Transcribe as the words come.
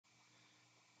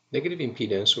Negative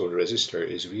impedance or resistor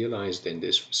is realized in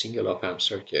this single op-amp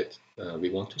circuit. We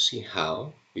want to see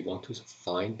how. We want to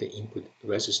find the input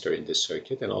resistor in this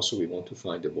circuit, and also we want to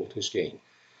find the voltage gain.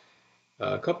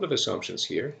 A couple of assumptions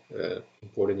here,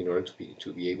 important in order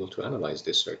to be able to analyze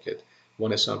this circuit.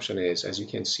 One assumption is, as you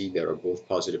can see, there are both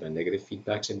positive and negative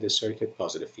feedbacks in this circuit.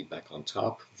 Positive feedback on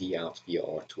top, V out via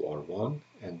R2, R1,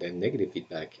 and then negative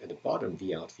feedback at the bottom,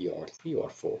 V out via R3,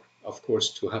 R4. Of course,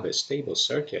 to have a stable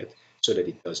circuit so that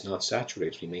it does not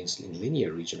saturate, remains in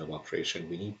linear region of operation,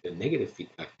 we need the negative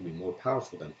feedback to be more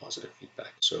powerful than positive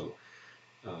feedback. So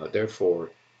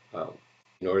therefore,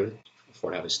 in order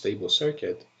for have a stable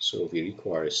circuit, so we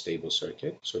require a stable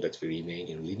circuit so that we remain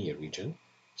in linear region.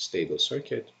 Stable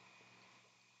circuit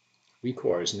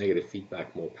requires negative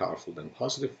feedback more powerful than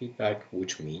positive feedback,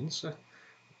 which means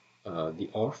the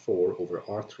R4 over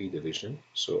R3 division,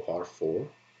 so R4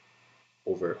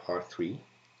 over R3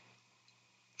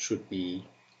 should be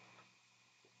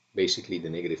basically the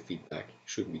negative feedback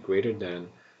should be greater than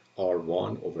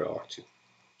R1 over R2.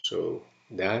 So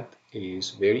that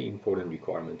is very important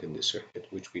requirement in the circuit,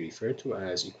 which we refer to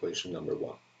as equation number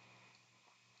 1.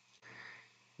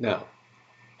 Now,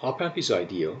 op-amp is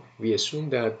ideal. We assume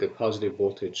that the positive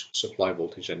voltage, supply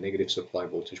voltage, and negative supply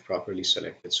voltage properly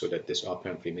selected so that this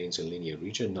op-amp remains in linear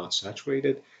region, not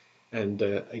saturated. And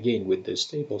again, with the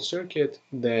stable circuit,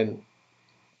 then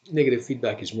negative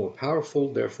feedback is more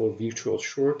powerful, therefore virtual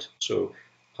short. So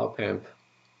op-amp,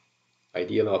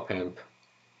 ideal op-amp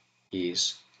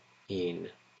is in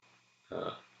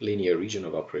linear region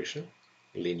of operation,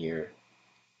 linear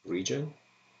region.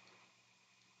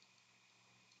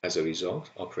 As a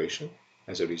result,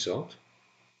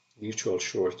 virtual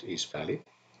short is valid,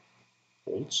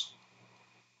 holds.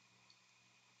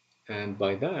 And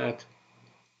by that,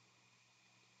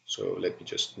 so let me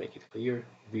just make it clear,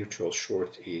 virtual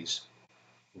short is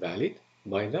valid.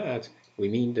 By that, we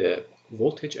mean the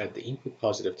voltage at the input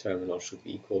positive terminal should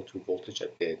be equal to voltage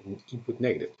at the input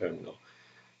negative terminal.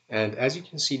 And as you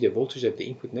can see, the voltage at the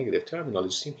input negative terminal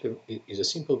is a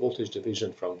simple voltage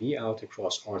division from V out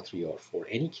across R3, R4.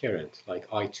 Any current like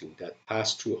I2 that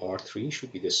passed through R3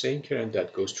 should be the same current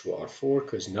that goes through R4,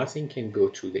 because nothing can go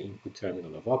through the input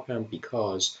terminal of op-amp,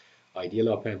 because ideal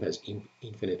op-amp has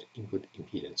infinite input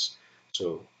impedance.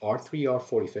 So R3,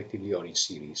 R4 effectively are in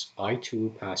series.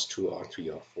 I2 passed through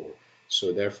R3, R4.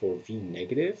 So therefore V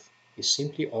negative is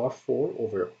simply R4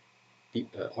 over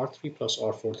R3 plus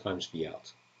R4 times V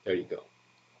out. There you go.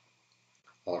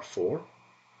 R4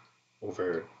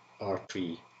 over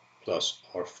R3 plus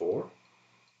R4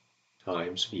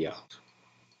 times V out.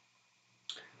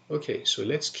 Okay, so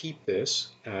let's keep this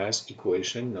as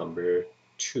equation number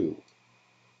 2.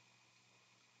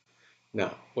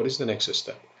 Now, what is the next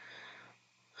step?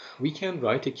 We can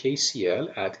write a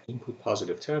KCL at input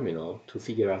positive terminal to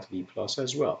figure out V plus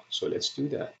as well. So let's do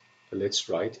that. Let's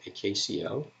write a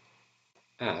KCL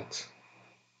at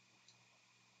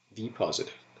V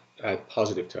positive, at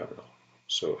positive terminal.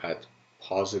 So at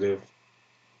positive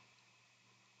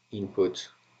input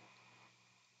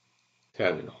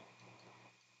terminal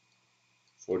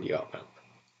for the op-amp.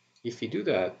 If we do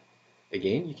that,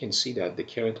 again, you can see that the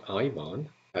current I1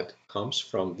 that comes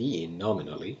from V in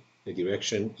nominally, the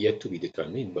direction yet to be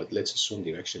determined, but let's assume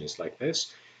direction is like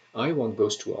this. I1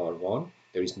 goes to R1.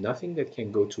 There is nothing that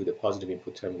can go to the positive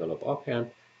input terminal of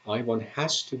op-amp. I1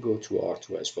 has to go to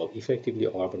R2 as well. Effectively,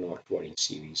 R1 and R2 are in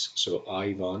series. So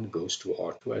I1 goes to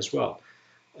R2 as well.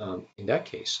 In that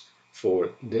case,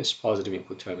 for this positive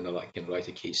input terminal, I can write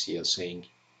a KCL saying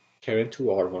current to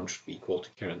R1 should be equal to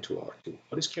current to R2.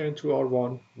 What is current to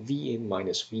R1? V in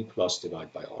minus V plus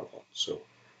divided by R1. So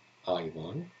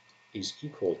I1 is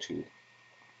equal to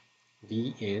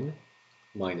V in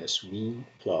minus V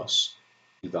plus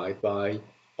divided by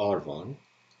R1,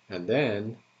 and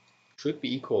then should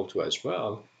be equal to as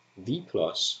well V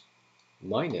plus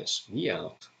minus V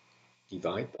out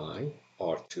divided by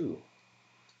R2.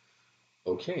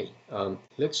 Okay,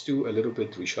 let's do a little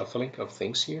bit reshuffling of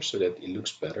things here so that it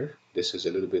looks better. This is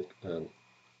a little bit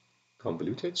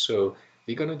convoluted. So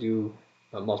we're going to do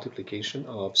a multiplication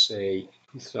of, say,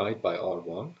 2 divided by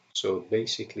R1. So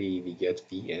basically we get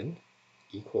Vn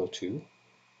equal to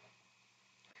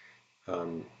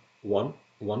 1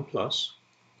 plus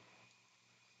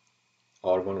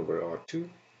R1 over R2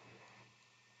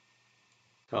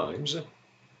 times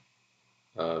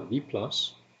V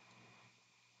plus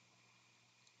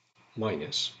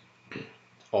minus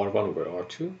R1 over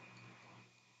R2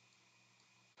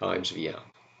 times V out.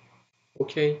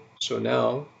 Okay, so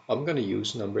now I'm going to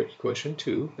use equation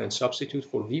 2 and substitute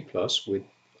for V plus with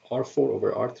R4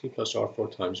 over R3 plus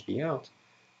R4 times V out.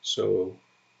 So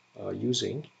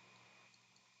using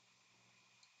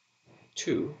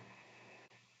 2,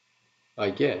 I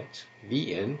get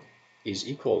Vn is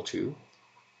equal to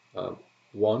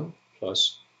 1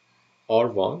 plus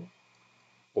R1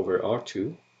 over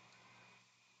R2,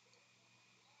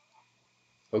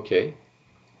 okay,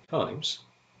 times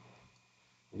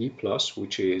V plus,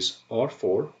 which is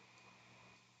R4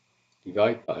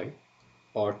 divided by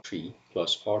R3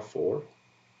 plus R4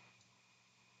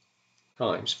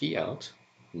 times V out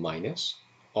minus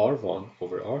R1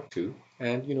 over R2.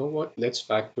 And you know what? Let's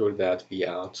factor that V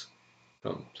out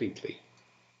completely.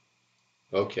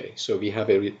 Okay, so we have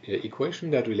a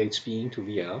equation that relates V in to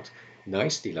V out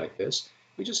nicely like this.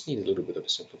 We just need a little bit of a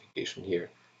simplification here.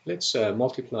 Let's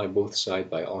multiply both sides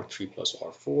by R3 plus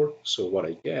R4. So what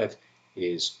I get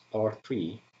is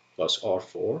R3 plus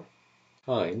R4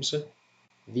 times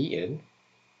Vn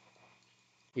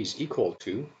is equal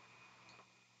to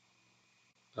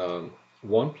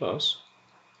 1 plus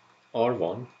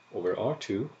R1 over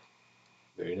R2,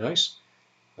 very nice,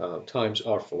 times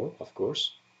R4, of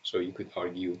course. So you could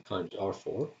argue times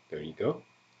R4, there you go.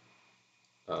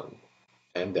 Um,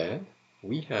 and then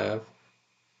we have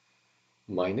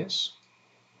minus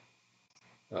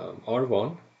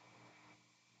R1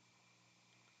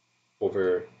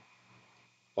 over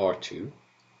R2.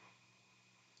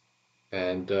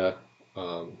 And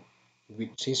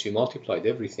since we multiplied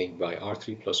everything by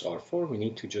R3 plus R4, we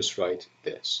need to just write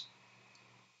this.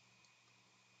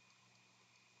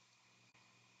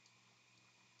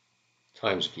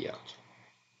 Times V out.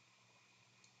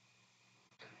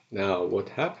 Now what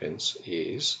happens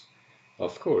is,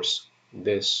 of course,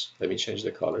 this, let me change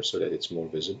the color so that it's more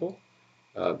visible.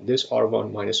 This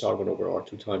R1 minus R1 over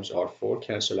R2 times R4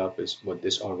 cancel out with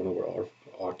this R1 over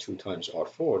R2 times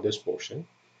R4, this portion.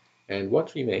 And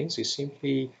what remains is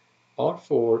simply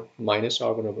R4 minus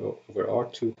R1 over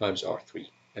R2 times R3.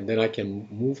 And then I can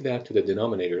move that to the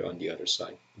denominator on the other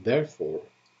side. Therefore,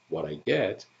 what I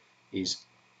get is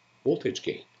voltage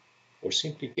gain, or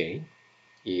simply gain,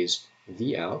 is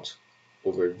V out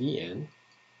over Vn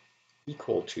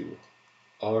equal to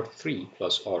R3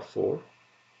 plus R4,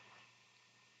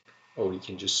 or we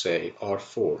can just say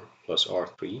R4 plus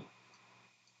R3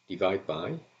 divided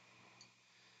by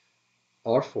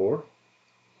R4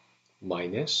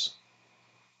 minus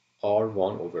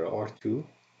R1 over R2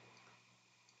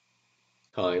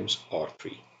 times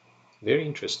R3. Very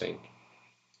interesting.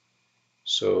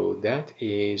 So that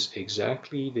is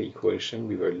exactly the equation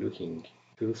we were looking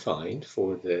to find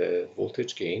for the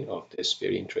voltage gain of this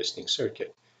very interesting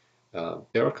circuit.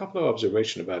 There are a couple of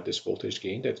observations about this voltage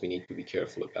gain that we need to be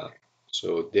careful about.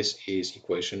 So this is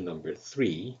equation number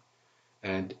 3.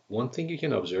 And one thing you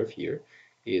can observe here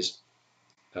is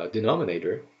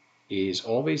denominator is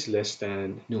always less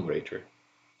than numerator.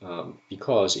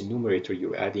 Because in numerator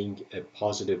you're adding a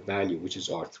positive value, which is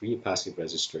R3, a passive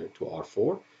resistor, to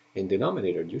R4. In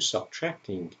denominator, you're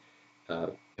subtracting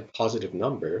a positive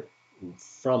number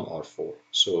from R4.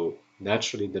 So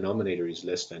naturally, denominator is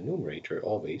less than numerator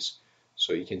always.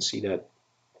 So you can see that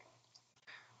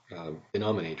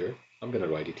denominator, I'm going to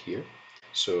write it here.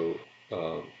 So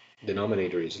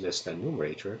denominator is less than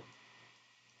numerator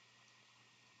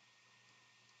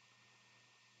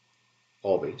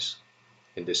always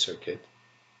in this circuit.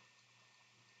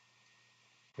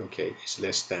 Okay, is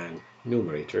less than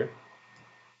numerator.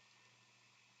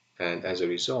 And as a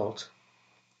result,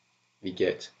 we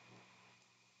get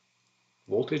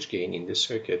voltage gain in this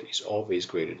circuit is always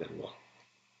greater than 1.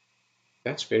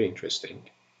 That's very interesting.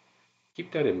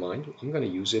 Keep that in mind. I'm going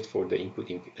to use it for the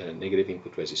negative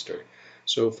input resistor.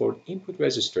 So for input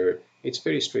resistor, it's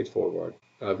very straightforward.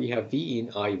 We have V in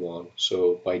I1.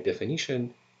 So by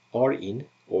definition, R in,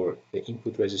 or the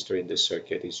input resistor in this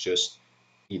circuit, is just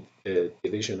a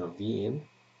division of V in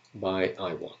by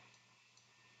I1.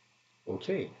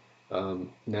 Okay.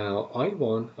 Now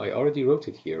I1, I already wrote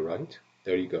it here, right?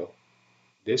 There you go.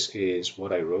 This is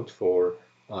what I wrote for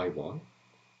I1,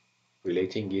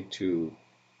 relating it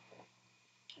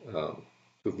um,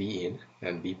 to V in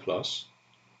and V plus.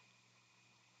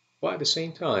 But at the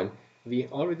same time, we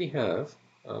already have,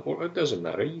 or it doesn't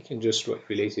matter, you can just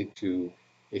relate it to,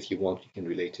 if you want, you can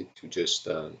relate it to just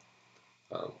um,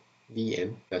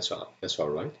 Vn, that's all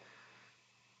right.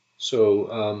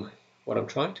 So what I'm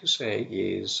trying to say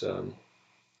is, um,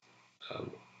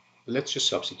 let's just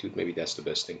substitute, maybe that's the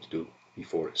best thing to do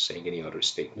before saying any other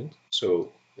statement.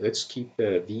 So let's keep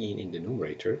V in the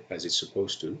numerator as it's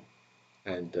supposed to,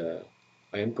 and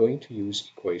I am going to use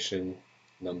equation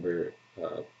number,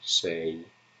 say,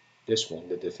 this one,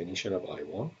 the definition of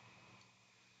I1,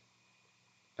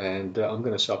 and I'm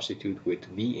going to substitute with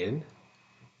Vn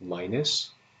minus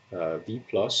V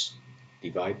plus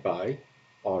divided by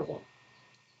R1.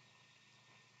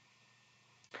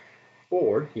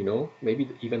 Or, maybe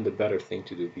even the better thing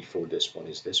to do before this one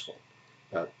is this one.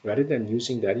 Rather than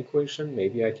using that equation,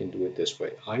 maybe I can do it this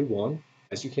way. I1,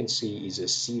 as you can see, is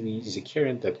a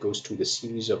current that goes through the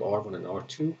series of R1 and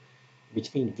R2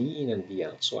 between V in and V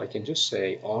out. So I can just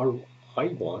say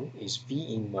I1 is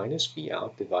V in minus V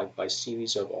out divided by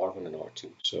series of R1 and R2.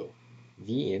 So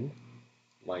V in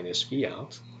minus V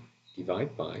out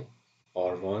divided by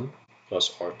R1 plus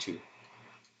R2.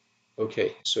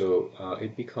 Okay, so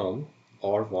it becomes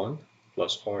R1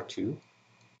 plus R2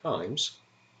 times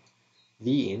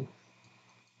V in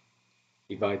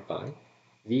divided by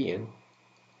V in.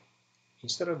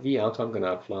 Instead of V out, I'm going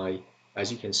to apply,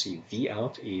 as you can see, V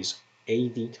out is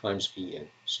AV times V in.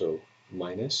 So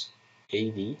minus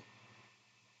AV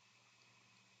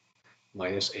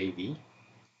minus AV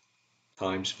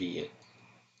times V in.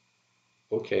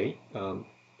 Okay,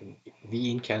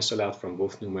 V in cancel out from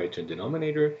both numerator and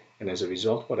denominator, and as a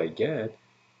result, what I get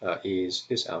is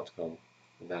this outcome,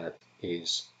 that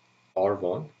is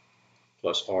R1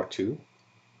 plus R2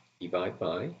 divided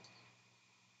by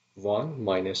 1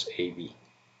 minus AV.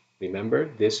 Remember,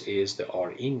 this is the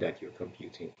R in that you're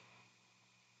computing.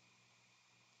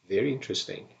 Very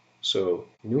interesting. So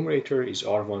numerator is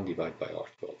R1 divided by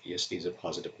R12. Yes, this is a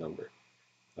positive number.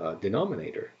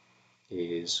 Denominator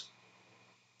is,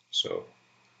 so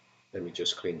let me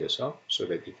just clean this up so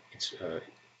that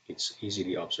it's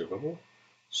easily observable.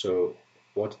 So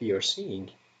what we are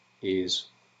seeing is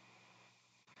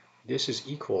this is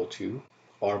equal to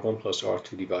R1 plus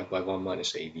R2 divided by 1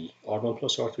 minus AV. R1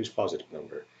 plus R2 is positive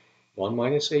number. 1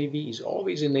 minus AV is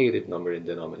always a negative number in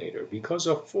denominator because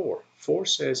of 4. 4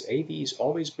 says AV is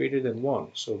always greater than 1.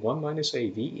 So 1 minus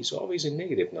AV is always a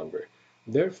negative number.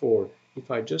 Therefore,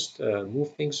 if I just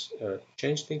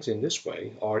change things in this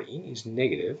way, R in is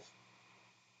negative.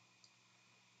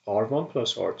 R1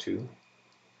 plus R2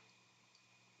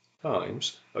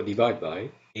 times, or divide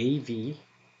by, AV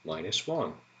minus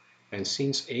 1. And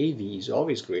since AV is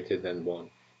always greater than 1,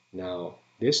 now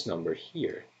this number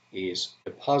here is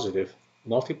a positive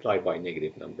multiplied by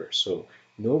negative number. So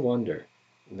no wonder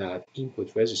that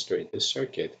input resistor in this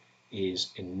circuit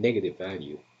is a negative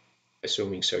value,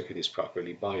 assuming circuit is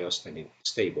properly biased and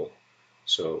stable.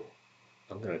 So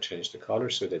I'm going to change the color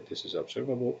so that this is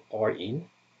observable. R in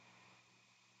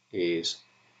is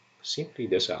simply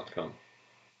this outcome,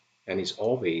 and is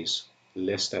always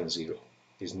less than 0,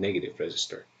 is negative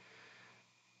resistor.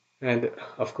 And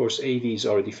of course, AV is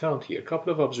already found here. A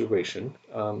couple of observations.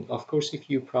 Of course, if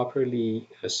you properly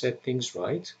set things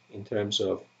right in terms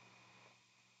of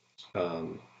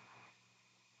um,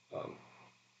 um,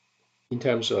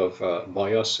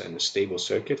 bias and a stable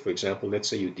circuit, for example, let's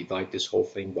say you divide this whole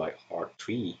thing by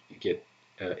R3, you get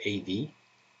AV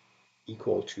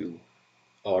equal to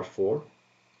R4.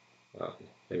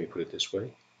 Let me put it this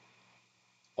way: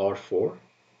 R4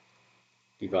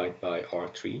 divided by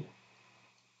R3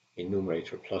 in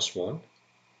numerator plus 1.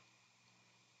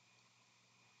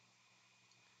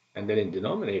 And then in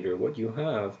denominator, what you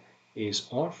have is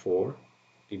R4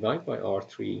 divided by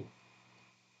R3,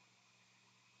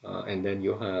 and then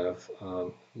you have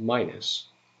minus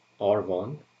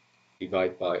R1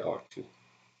 divided by R2.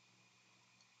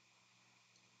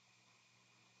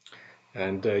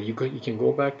 And you can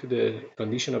go back to the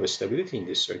condition of stability in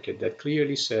this circuit that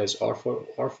clearly says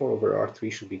R4 over R3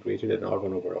 should be greater than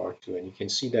R1 over R2. And you can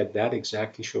see that that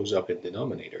exactly shows up in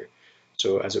denominator.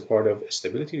 So as a part of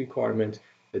stability requirement,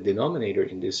 the denominator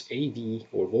in this AV,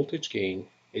 or voltage gain,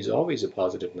 is always a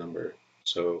positive number.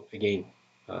 So again,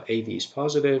 AV is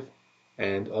positive,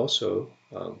 and also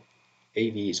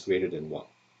AV is greater than 1.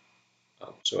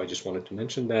 So I just wanted to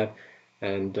mention that.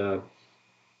 And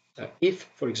if,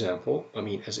 for example,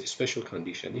 as a special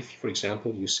condition, if, for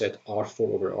example, you set R4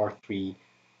 over R3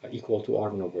 equal to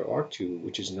R1 over R2,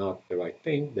 which is not the right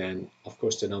thing, then, of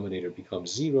course, denominator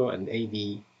becomes 0 and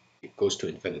AV, it goes to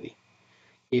infinity.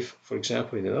 If, for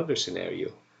example, in another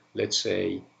scenario, let's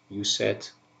say you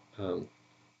set,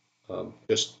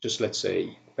 just let's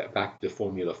say, back to the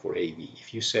formula for AV.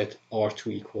 If you set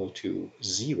R2 equal to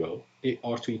 0,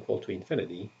 R2 equal to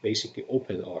infinity, basically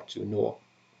open R2, no,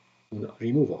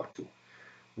 remove R2.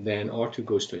 Then R2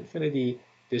 goes to infinity,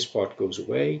 this part goes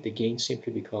away, the gain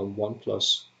simply becomes 1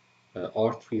 plus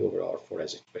R3 over R4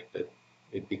 as expected.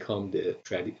 It becomes the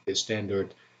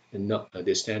standard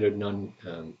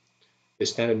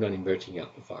non-inverting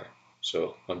amplifier.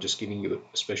 So I'm just giving you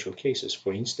special cases.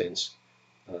 For instance,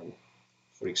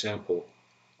 for example,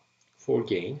 for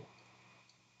gain,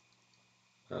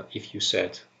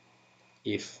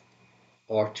 if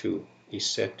R2 is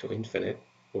set to infinite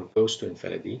or goes to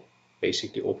infinity,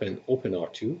 basically open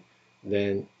R2,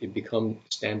 then it becomes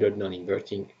standard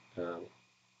non-inverting um,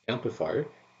 amplifier,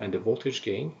 and the voltage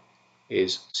gain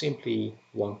is simply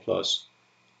 1 plus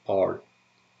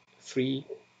R3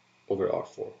 over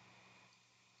R4.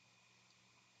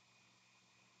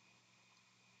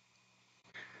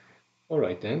 All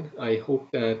right then, I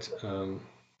hope that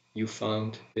you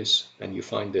found this and you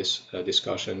find this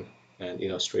discussion and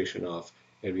illustration of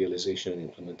a realization and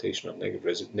implementation of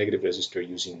negative resistor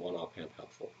using one op amp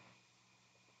helpful.